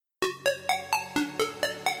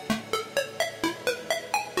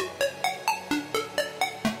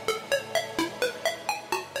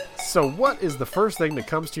So what is the first thing that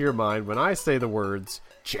comes to your mind when I say the words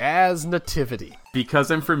Jazz Nativity? Because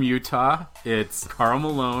I'm from Utah, it's Karl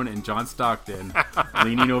Malone and John Stockton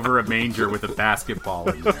leaning over a manger with a basketball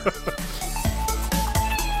in there.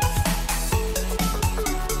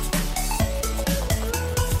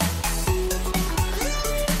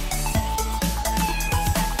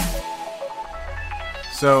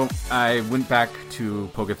 So I went back to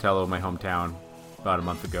Pocatello, my hometown, about a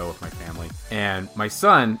month ago with my family. And my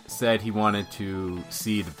son said he wanted to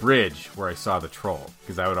see the bridge where I saw the troll.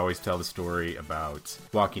 Because I would always tell the story about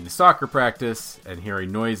walking to soccer practice and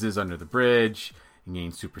hearing noises under the bridge and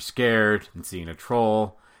getting super scared and seeing a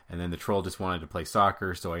troll. And then the troll just wanted to play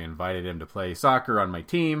soccer, so I invited him to play soccer on my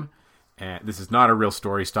team. And this is not a real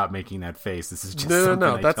story. Stop making that face. This is just No.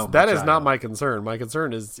 That is not my concern. My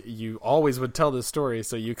concern is you always would tell this story,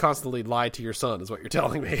 so you constantly lie to your son, is what you're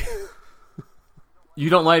telling me. You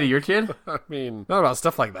don't lie to your kid? I mean, not about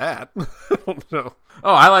stuff like that. I don't know.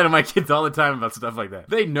 Oh, I lie to my kids all the time about stuff like that.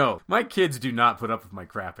 They know. My kids do not put up with my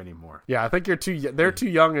crap anymore. Yeah, I think they're too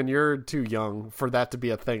young and you're too young for that to be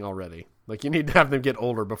a thing already. Like, you need to have them get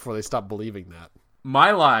older before they stop believing that.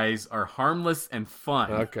 My lies are harmless and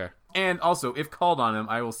fun. Okay. And also, if called on them,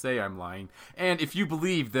 I will say I'm lying. And if you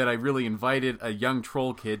believe that I really invited a young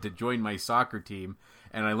troll kid to join my soccer team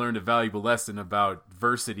and I learned a valuable lesson about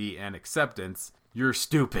diversity and acceptance, you're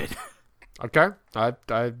stupid. Okay.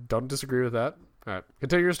 I don't disagree with that. All right.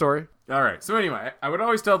 Continue your story. All right. So anyway, I would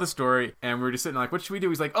always tell the story, and we were just sitting like, what should we do?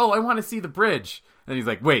 He's like, oh, I want to see the bridge. And he's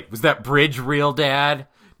like, wait, was that bridge real, Dad?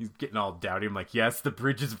 He's getting all dowdy. I'm like, yes, the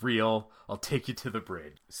bridge is real. I'll take you to the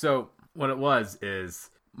bridge. So what it was is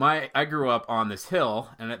I grew up on this hill,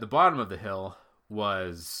 and at the bottom of the hill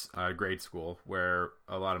was a grade school where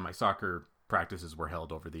a lot of my soccer practices were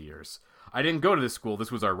held over the years. I didn't go to this school.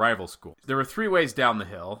 This was our rival school. There were 3 ways down the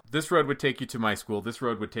hill. This road would take you to my school. This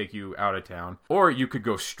road would take you out of town. Or you could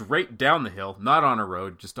go straight down the hill, not on a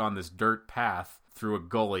road, just on this dirt path through a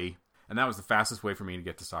gully. And that was the fastest way for me to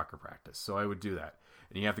get to soccer practice. So I would do that.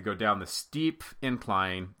 And you have to go down the steep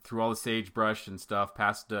incline through all the sagebrush and stuff,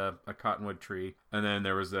 past a cottonwood tree. And then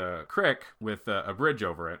there was a creek with a bridge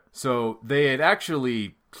over it. So they had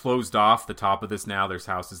actually closed off the top of this now. There's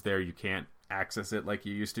houses there. You can't access it like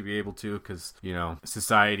you used to be able to because, you know,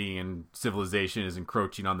 society and civilization is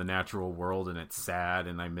encroaching on the natural world, and it's sad,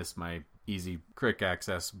 and I miss my easy creek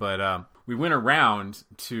access. But we went around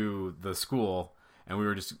to the school, and we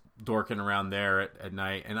were just dorking around there at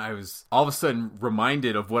night, and I was all of a sudden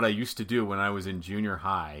reminded of what I used to do when I was in junior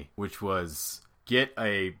high, which was get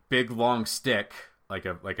a big long stick, like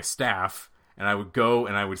a staff, and I would go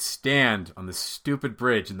and I would stand on this stupid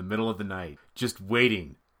bridge in the middle of the night, just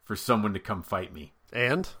waiting for someone to come fight me.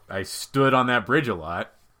 And? I stood on that bridge a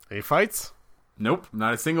lot. Any fights? Nope,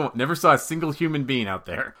 not a single, never saw a single human being out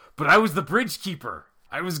there. But I was the bridge keeper.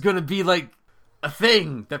 I was gonna be like a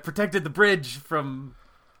thing that protected the bridge from...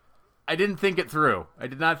 I didn't think it through. I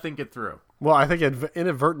did not think it through. Well, I think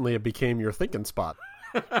inadvertently it became your thinking spot.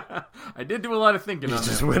 I did do a lot of thinking on that.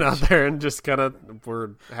 You just went out there and just kind of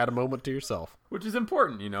had a moment to yourself. Which is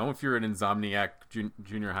important, you know. If you're an insomniac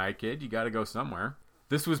junior high kid, you got to go somewhere.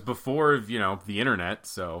 This was before, you know, the internet,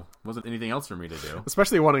 so wasn't anything else for me to do.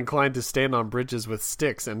 Especially one inclined to stand on bridges with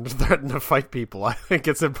sticks and threaten to fight people. I think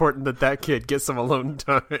it's important that kid gets some alone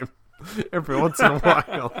time every once in a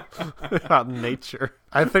while out in nature.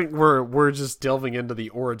 I think we're just delving into the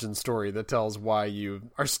origin story that tells why you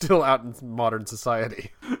are still out in modern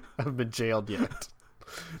society. Haven't been jailed yet.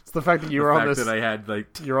 It's the fact that you're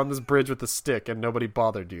on this bridge with a stick and nobody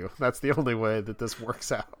bothered you. That's the only way that this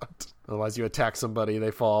works out. Otherwise, you attack somebody,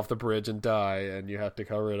 they fall off the bridge and die, and you have to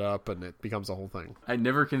cover it up, and it becomes a whole thing. I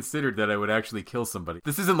never considered that I would actually kill somebody.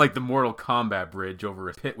 This isn't like the Mortal Kombat bridge over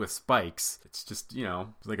a pit with spikes. It's just, you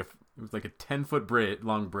know, it was like a 10-foot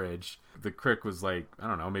long bridge. The creek was like, I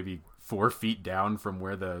don't know, maybe 4 feet down from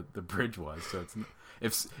where the bridge was. So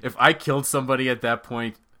if I killed somebody at that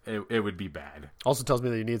point, it would be bad. Also tells me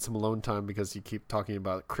that you need some alone time because you keep talking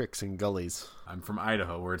about cricks and gullies. I'm from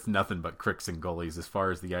Idaho, where it's nothing but cricks and gullies as far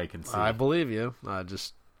as the eye can see. I believe you.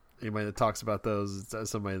 Just anybody that talks about those is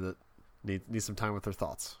somebody that needs some time with their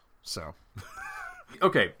thoughts. So,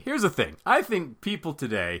 okay, here's the thing. I think people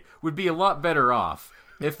today would be a lot better off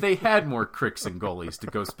if they had more cricks and gullies to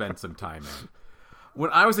go spend some time in. When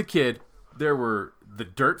I was a kid, there were the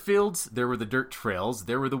dirt fields, there were the dirt trails,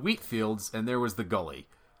 there were the wheat fields, and there was the gully.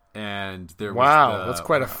 And there was that's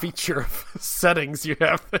quite a feature of settings you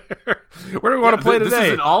have there. Where do we want to play today? This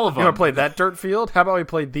isn't all of them. You want to play that dirt field? How about we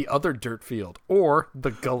play the other dirt field or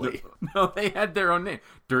the gully? No, they had their own name.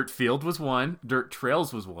 Dirt field was one. Dirt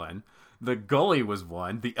trails was one. The gully was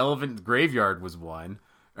one. The elephant graveyard was one.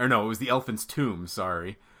 Or no, it was the Elephant's Tomb,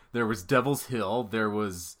 sorry. There was Devil's Hill. There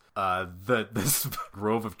was this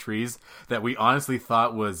grove of trees that we honestly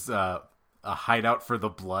thought was a hideout for the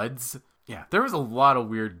Bloods. Yeah, there was a lot of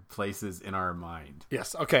weird places in our mind.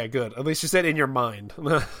 Yes, okay, good. At least you said in your mind.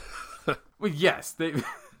 Well, yes, they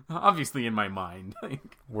obviously in my mind.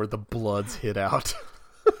 Where the Bloods hid out.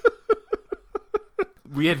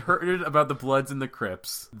 We had heard about the Bloods and the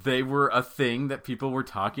Crips. They were a thing that people were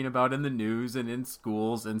talking about in the news and in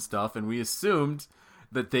schools and stuff, and we assumed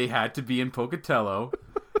that they had to be in Pocatello.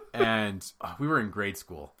 And we were in grade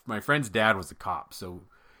school. My friend's dad was a cop, so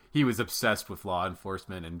he was obsessed with law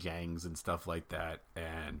enforcement and gangs and stuff like that.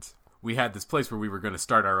 And we had this place where we were going to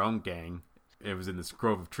start our own gang. It was in this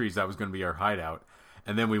grove of trees. That was going to be our hideout.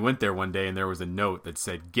 And then we went there one day, and there was a note that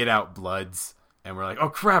said, "Get out, Bloods." And we're like, "Oh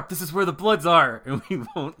crap, this is where the Bloods are." And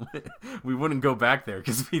we wouldn't go back there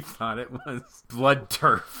because we thought it was blood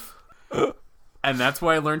turf. And that's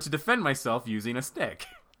why I learned to defend myself using a stick.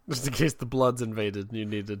 Just in case the Bloods invaded and you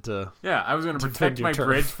needed to... Yeah, I was going to protect my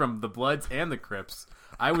bridge from the Bloods and the Crips.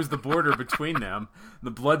 I was the border between them. The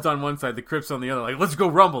Bloods on one side, the Crips on the other. Like, let's go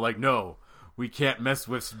rumble. Like, no, we can't mess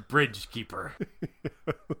with Bridge Keeper.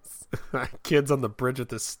 Kid's on the bridge with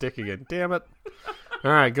his stick again. Damn it.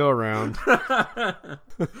 All right, go around.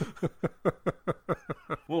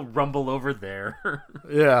 We'll rumble over there.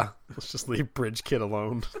 Yeah, let's just leave Bridge Kid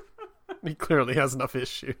alone. He clearly has enough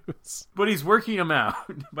issues. But he's working them out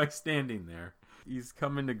by standing there. He's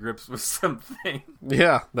coming to grips with something.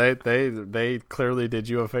 Yeah, they clearly did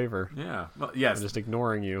you a favor. Yeah, well, yes. They're just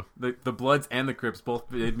ignoring you. The Bloods and the Crips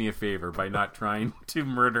both did me a favor by not trying to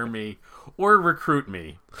murder me or recruit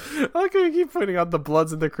me. I like how you keep pointing out the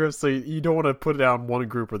Bloods and the Crips, so you don't want to put down one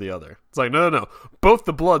group or the other. It's like, no. Both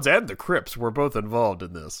the Bloods and the Crips were both involved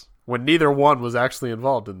in this. When neither one was actually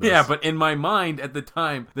involved in this. Yeah, but in my mind at the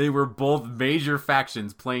time, they were both major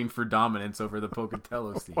factions playing for dominance over the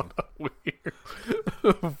Pocatello scene.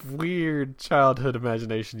 Weird childhood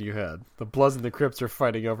imagination you had. The Bloods and the Crips are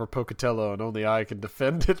fighting over Pocatello, and only I can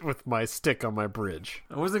defend it with my stick on my bridge.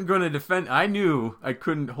 I wasn't going to defend. I knew I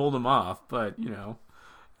couldn't hold them off, but,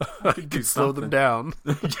 I could slow them down.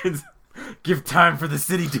 Give time for the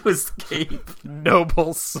city to escape.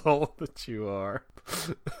 Noble soul that you are.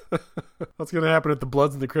 What's going to happen if the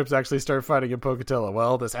Bloods and the Crips actually start fighting in Pocatello?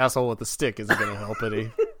 Well, this asshole with the stick isn't going to help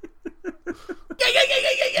any.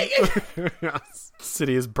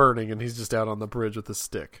 City is burning, and he's just out on the bridge with a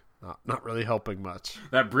stick. Not really helping much.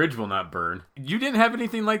 That bridge will not burn. You didn't have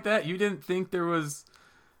anything like that? You didn't think there was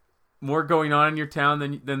more going on in your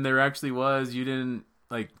town than there actually was? You didn't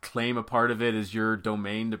claim a part of it as your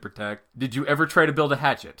domain to protect? Did you ever try to build a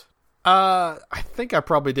hatchet? I think I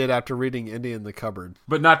probably did after reading Indian in the Cupboard.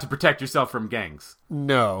 But not to protect yourself from gangs?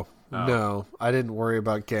 No. I didn't worry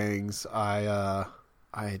about gangs. I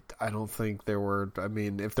don't think there were... I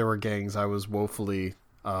mean, if there were gangs, I was woefully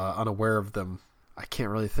unaware of them. I can't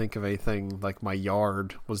really think of anything. Like, my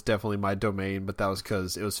yard was definitely my domain, but that was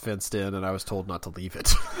because it was fenced in and I was told not to leave it.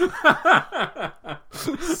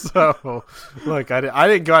 So, I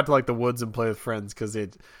didn't go out to, the woods and play with friends because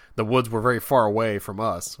the woods were very far away from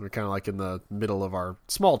us. We were kind of in the middle of our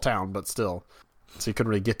small town, but still. So you couldn't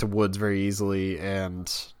really get to woods very easily,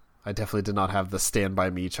 and I definitely did not have the stand by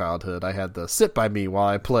me childhood. I had the sit by me while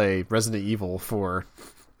I play Resident Evil for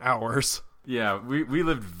hours. Yeah, we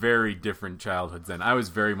lived very different childhoods then. I was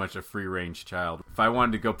very much a free-range child. If I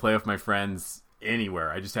wanted to go play with my friends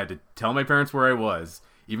anywhere, I just had to tell my parents where I was,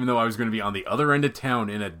 even though I was going to be on the other end of town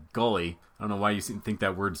in a gully. I don't know why you think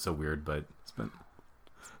that word's so weird, but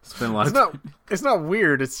spent a lot of time. It's not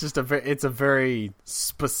weird. It's just it's a very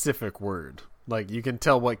specific word. You can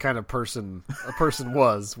tell what kind of person a person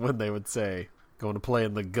was when they would say, going to play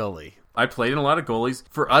in the gully. I played in a lot of gullies.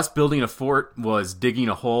 For us, building a fort was digging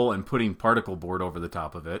a hole and putting particle board over the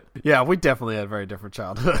top of it. Yeah, we definitely had very different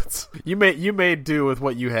childhoods. You made do with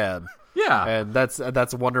what you had. Yeah. And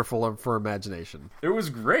that's wonderful for imagination. It was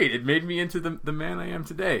great. It made me into the man I am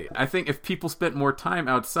today. I think if people spent more time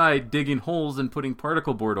outside digging holes and putting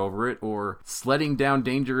particle board over it, or sledding down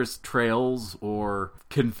dangerous trails, or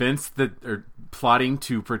convinced that or plotting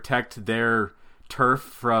to protect their turf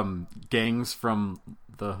from gangs from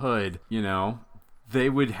the hood, they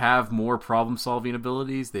would have more problem-solving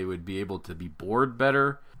abilities. They would be able to be bored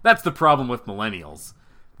better. That's the problem with millennials.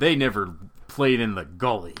 They never played in the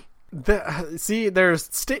gully. See, there's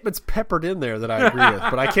statements peppered in there that I agree with,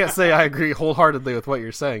 but I can't say I agree wholeheartedly with what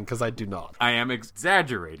you're saying because I do not. I am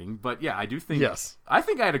exaggerating, but yeah, I do think. Yes. I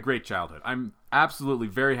think I had a great childhood. I'm absolutely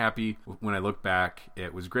very happy when I look back.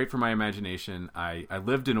 It was great for my imagination. I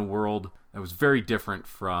lived in a world that was very different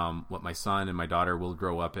from what my son and my daughter will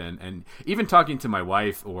grow up in. And even talking to my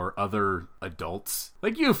wife or other adults,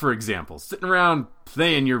 like you, for example, sitting around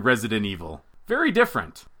playing your Resident Evil. Very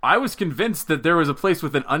different. I was convinced that there was a place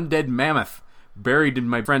with an undead mammoth buried in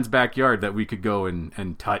my friend's backyard that we could go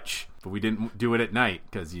and touch. But we didn't do it at night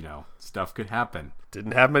because, stuff could happen.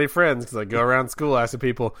 Didn't have many friends because I go around school asking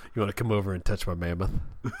people, you want to come over and touch my mammoth?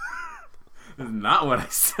 That's not what I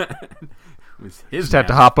said. It was his Just have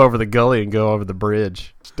to hop over the gully and go over the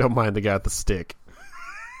bridge. Just don't mind the guy with the stick.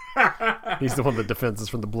 He's the one that defends us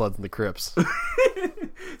from the Bloods and the Crips.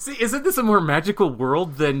 See, isn't this a more magical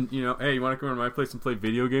world than, hey, you want to come over to my place and play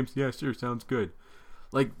video games? Yeah, sure, sounds good.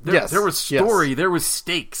 Like, there was story, there was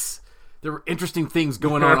stakes. There were interesting things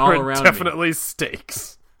going on all around definitely me.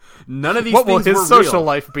 stakes. None of these what things will his were social real.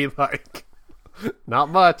 life be like? Not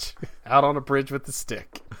much. Out on a bridge with the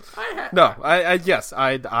stick. I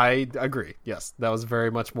agree. Yes, that was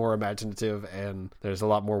very much more imaginative, and there's a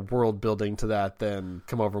lot more world building to that than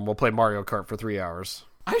come over and we'll play Mario Kart for 3 hours.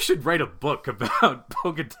 I should write a book about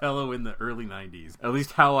Pocatello in the early 90s. At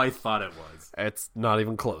least how I thought it was. It's not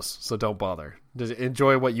even close, so don't bother. Just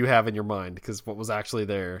enjoy what you have in your mind, because what was actually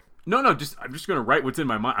there... No, I'm just going to write what's in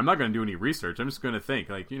my mind. I'm not going to do any research. I'm just going to think,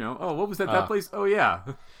 what was that place? Oh, yeah.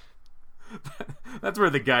 That's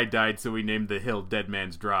where the guy died, so we named the hill Dead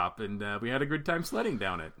Man's Drop, and we had a good time sledding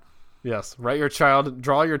down it. Yes, draw your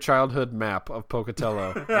childhood map of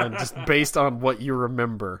Pocatello, and just based on what you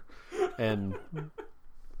remember, and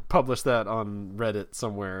publish that on Reddit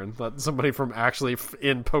somewhere, and let somebody from actually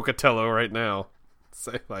in Pocatello right now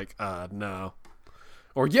say no,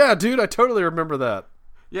 or yeah, dude, I totally remember that.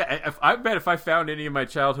 Yeah, I bet if I found any of my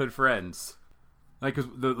childhood friends, like, cause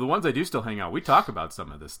the ones I do still hang out, we talk about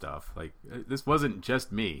some of this stuff. Like, this wasn't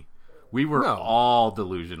just me; we were all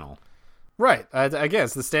delusional. Right. Again,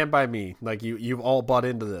 it's the Stand By Me. Like, you've all bought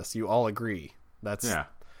into this. You all agree. That's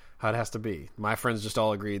how it has to be. My friends just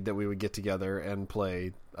all agreed that we would get together and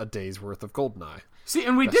play a day's worth of GoldenEye. See,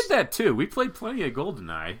 and we did that too. We played plenty of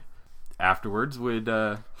GoldenEye. Afterwards, we'd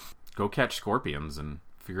go catch scorpions and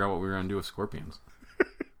figure out what we were going to do with scorpions.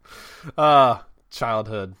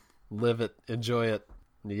 Childhood. Live it. Enjoy it.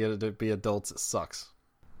 You get to be adults, it sucks.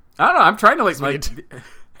 I don't know. I'm trying to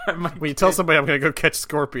when you tell somebody I'm going to go catch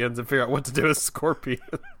scorpions and figure out what to do with scorpions,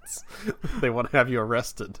 they want to have you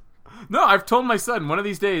arrested. No, I've told my son, one of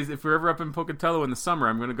these days, if we're ever up in Pocatello in the summer,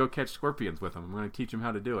 I'm going to go catch scorpions with him. I'm going to teach him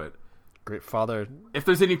how to do it. Great father. If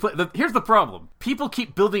there's any here's the problem. People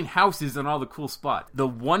keep building houses in all the cool spots. The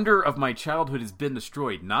wonder of my childhood has been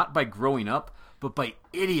destroyed, not by growing up, but by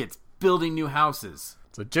idiots building new houses.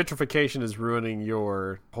 So gentrification is ruining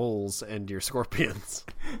your holes and your scorpions.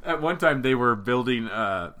 At one time, they were building...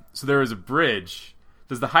 so there was a bridge.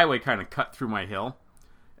 Does the highway kind of cut through my hill?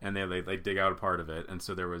 And they dig out a part of it. And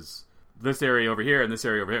so there was this area over here and this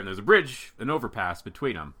area over here. And there's a bridge, an overpass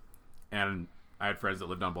between them. And I had friends that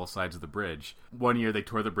lived on both sides of the bridge. One year, they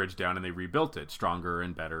tore the bridge down and they rebuilt it. Stronger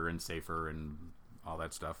and better and safer and all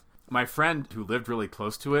that stuff. My friend who lived really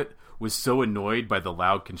close to it was so annoyed by the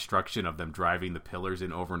loud construction of them driving the pillars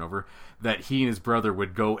in over and over that he and his brother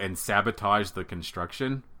would go and sabotage the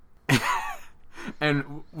construction.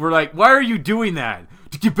 And we're like, why are you doing that?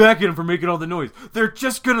 To get back at them for making all the noise. They're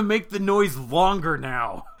just going to make the noise longer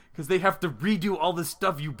now because they have to redo all the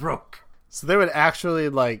stuff you broke. So they would actually,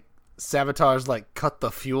 sabotage, cut the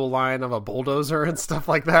fuel line of a bulldozer and stuff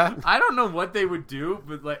like that? I don't know what they would do,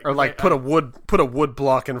 but put a wood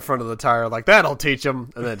block in front of the tire, that'll teach them,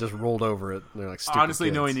 and then it just rolled over it. And they're like, stupid honestly,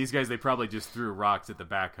 kids. Knowing these guys, they probably just threw rocks at the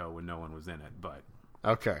backhoe when no one was in it, but...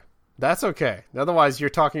 Okay. That's okay. Otherwise, you're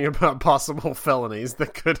talking about possible felonies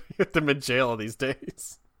that could get them in jail these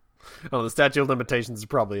days. Oh, the statute of limitations is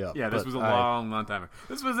probably up. Yeah, this was a long time ago.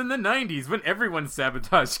 This was in the 90s when everyone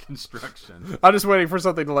sabotaged construction. I'm just waiting for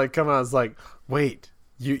something to come out. It's like, wait,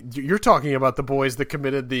 you're talking about the boys that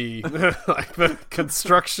committed the the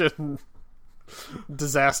construction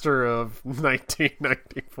disaster of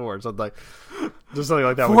 1994. Something just something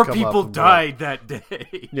like that. 4 people died that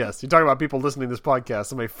day. Yes, you're talking about people listening to this podcast.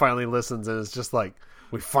 Somebody finally listens, and it's just like,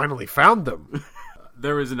 we finally found them.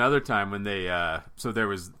 There was another time when they, so there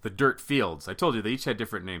was the dirt fields. I told you they each had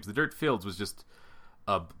different names. The dirt fields was just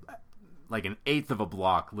an eighth of a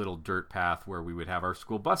block little dirt path where we would have our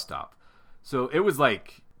school bus stop. So it was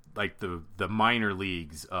like the minor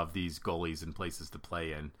leagues of these goalies and places to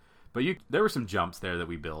play in. there were some jumps there that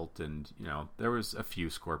we built, and there was a few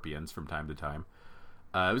scorpions from time to time.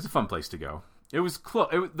 It was a fun place to go. It was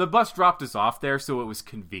close. The bus dropped us off there, so it was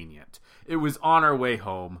convenient. It was on our way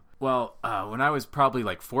home. Well, when I was probably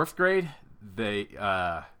like 4th grade, they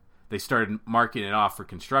started marking it off for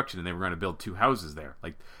construction, and they were going to build 2 houses there.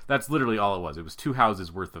 Like, that's literally all it was. It was 2 houses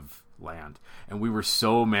worth of land, and we were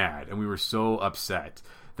so mad and we were so upset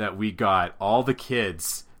that we got all the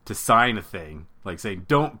kids to sign a thing like saying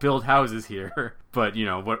don't build houses here. But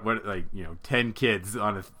 10 kids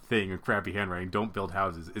on a thing of crappy handwriting, don't build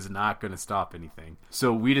houses, is not going to stop anything.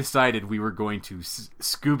 So we decided we were going to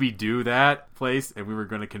Scooby-Doo that place, and we were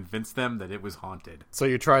going to convince them that it was haunted. So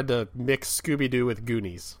you tried to mix Scooby-Doo with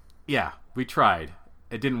Goonies. Yeah, we tried.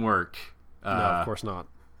 It didn't work. No, of course not.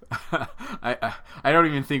 I don't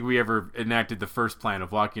even think we ever enacted the first plan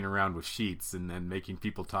of walking around with sheets and then making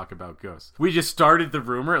people talk about ghosts. We just started the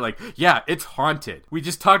rumor, like, yeah, it's haunted. We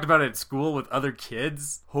just talked about it at school with other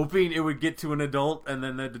kids, hoping it would get to an adult, and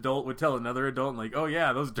then that adult would tell another adult, like, oh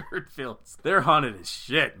yeah, those dirt fields, they're haunted as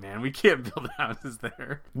shit, man. We can't build houses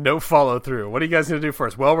there. No follow through. What are you guys going to do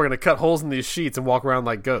first? Well, we're going to cut holes in these sheets and walk around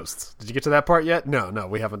like ghosts. Did you get to that part yet? No,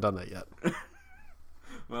 we haven't done that yet.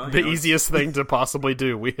 Well, the easiest thing to possibly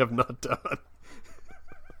do, we have not done.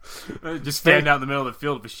 Just stand out in the middle of the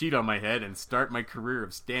field with a sheet on my head and start my career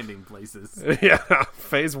of standing places. Yeah,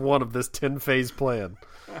 phase 1 of this 10-phase plan.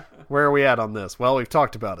 Where are we at on this? Well, we've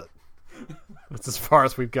talked about it. That's as far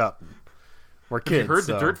as we've gotten. We're kids. You heard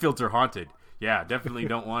the dirt fields are haunted. Yeah, definitely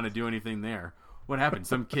don't want to do anything there. What happened?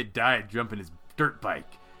 Some kid died jumping his dirt bike,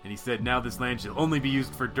 and he said now this land should only be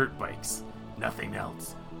used for dirt bikes. Nothing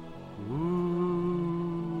else. Ooh.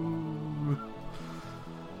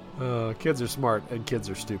 Kids are smart and kids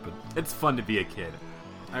are stupid. It's fun to be a kid.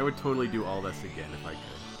 I would totally do all this again if I could.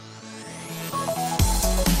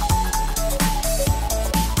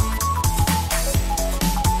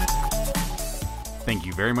 Thank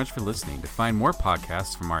you very much for listening. To find more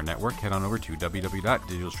podcasts from our network, head on over to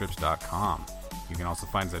www.digitalstrips.com. You can also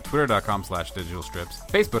find us at twitter.com/digitalstrips,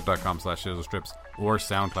 facebook.com/digitalstrips, or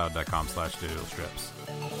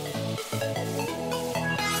soundcloud.com/digitalstrips.